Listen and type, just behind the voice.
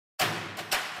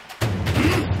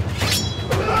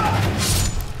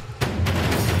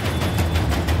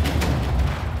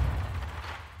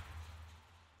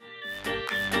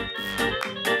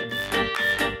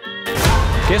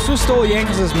Guess who stole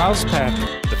Yankees' mouse pad?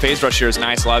 The phase rush here is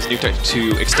nice, allows Nuke to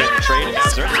extend the trade. And now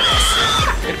Zerk's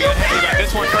gonna be happy about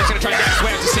this one. First gonna try to get his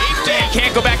way to safety.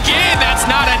 Can't go back in, that's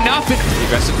not enough. The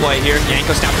aggressive play here.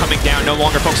 Jankos now coming down, no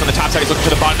longer focused on the top side. He's looking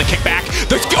for the bottom, the kick back.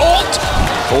 There's gold!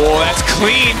 Oh, that's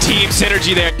clean team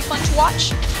synergy there. Fun to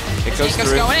watch. It goes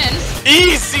Jankos through. going in.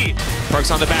 Easy! Perks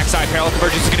on the backside, parallel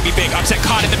convergence is going to be big. Upset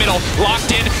caught in the middle,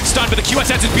 locked in, stunned, but the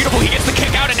QSS is beautiful. He gets the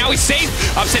kick out, and now he's safe.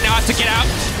 Upset now has to get out.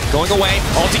 Going away,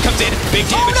 ulti comes in, big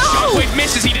damage. Oh, no! Shockwave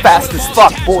misses, he didn't Fast as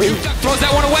fuck, boy. Throws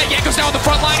that one away, Jankos now on the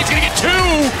front line, he's going to get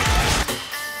two!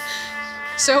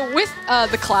 So with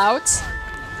the clouds.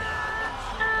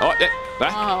 Oh,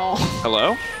 Oh.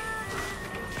 hello?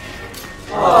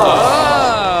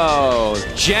 Oh,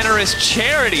 generous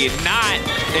charity, not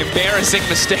embarrassing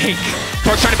mistake.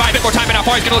 Perks trying to buy a bit more time, and now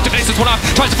far he's going to look to finish this one off.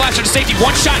 Tries to flash to safety,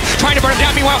 one shot, trying to burn him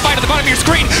down. Meanwhile, fight at the bottom of your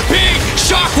screen. Big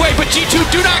shockwave, but G2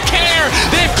 do not care.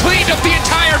 They've cleaned up the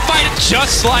entire fight.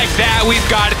 Just like that, we've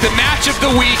got it. The match of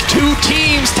the week. Two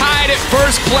teams tied at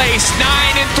first place,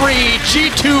 9-3.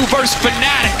 G2 versus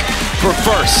Fnatic for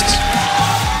first.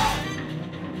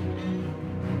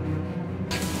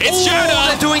 It's Janna!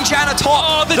 They're doing Janna top!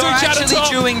 Oh, they're doing Janna actually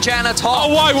top. doing Janna top!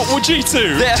 Oh, why? Well,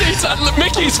 G2? Yeah. G2, look,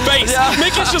 Mickey's face! Yeah.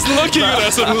 Mickey's just looking at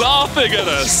us and laughing at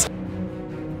us!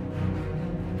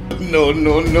 No,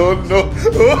 no, no, no.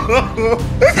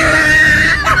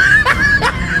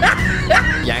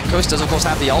 Jankos does of course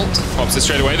have the ult. Pops it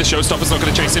straight away, the Showstopper's not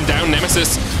going to chase him down.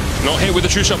 Nemesis not hit with the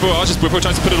true shot barrage, just Whippo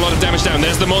tries to put a lot of damage down.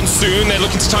 There's the Monsoon, they're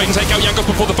looking to try and take out Jankos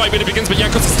before the fight really begins, but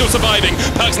Jankos is still surviving.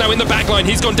 Perks now in the back line,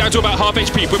 he's gone down to about half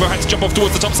HP. Whippo had to jump off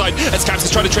towards the top side as Caps is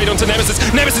trying to trade onto Nemesis.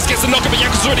 Nemesis gets the knocker, but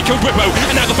Jankos has already killed Whippo,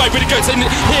 and now the fight really goes in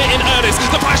here in earnest.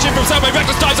 The flash in from Southway,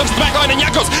 Breathless dives onto the back line, and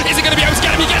Jankos isn't going to be able to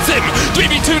get him, he gets him!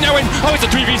 3v2 now in, oh, it's a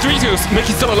 3v3,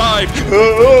 Mickey's still alive.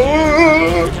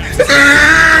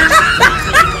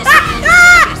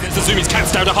 The Zoomies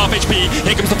Caps down to half HP.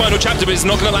 Here comes the final chapter, but it's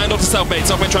not going to land onto Selfmade.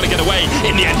 Selfmade trying to get away.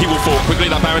 In the end, he will fall quickly.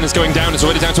 That Baron is going down. It's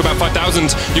already down to about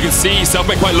 5,000. You can see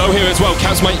Selfmade quite low here as well.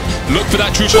 Caps might look for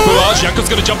that true shot barrage. Jankos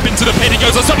going to jump into the pit. He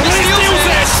goes on something. He steals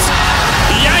it!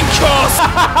 Jankos!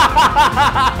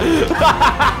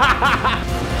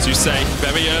 As you say,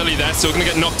 very early there, still going to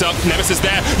get knocked up. Nemesis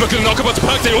there, looking to knock up onto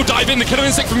Perks. They all dive in. The killer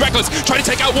instinct from Reckless, trying to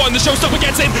take out one. The Showstopper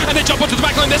gets in, and they jump onto the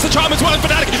backline. There's the charm as well, and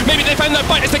Fnatic. Maybe they found that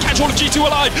fight as they catch all of G2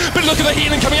 alive. But look at the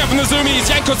healing coming out from the Zoomies.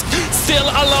 Jankos still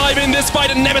alive in this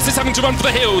fight, and Nemesis having to run for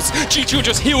the hills. G2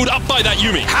 just healed up by that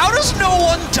Yuumi. How does no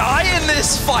one die in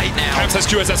this fight now? Caps has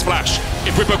QSS Flash.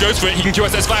 If Whippo goes for it, he can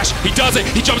QSS Flash. He does it.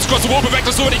 He jumps across the wall, but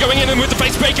Reckless already going in, and with the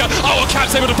face breaker. Oh,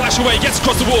 Caps able to flash away. Gets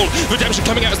across the wall. Redemption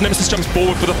coming out as Nemesis jumps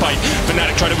forward for the fight.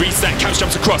 Fnatic trying to reset. Caps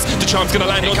jumps across. The charm's going to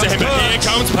land onto him. Here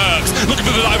comes Perks. Looking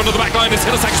for the dive onto the back line. His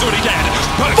Hillasack is already dead.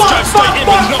 Perks jumps straight in,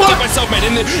 but he's knocked up by Selfmade.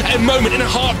 In a moment, in a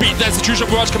heartbeat, there's the true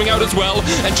shot barrage coming out as well.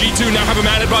 And G2 now have a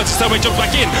man advantage. Selfmade jumps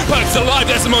back in. Perks is alive.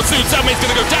 There's the Monsoon. Selfmade's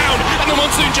going to go down. And the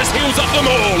Monsoon just heals up them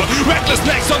all. Reckless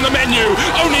next on the menu.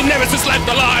 Only Nemesis left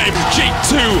alive.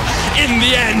 G2 in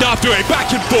the end, after a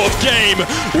back and forth game,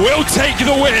 will take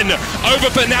the win over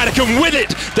Fnatic, and with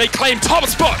it, they claim top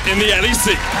spot in the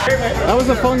LEC. That was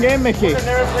a fun game, Mickey.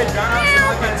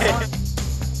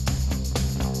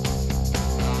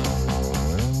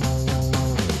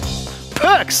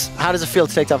 Perks! How does it feel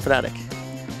to take down Fnatic?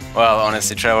 Well,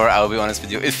 honestly, Trevor, I'll be honest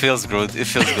with you. It feels good. It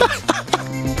feels good.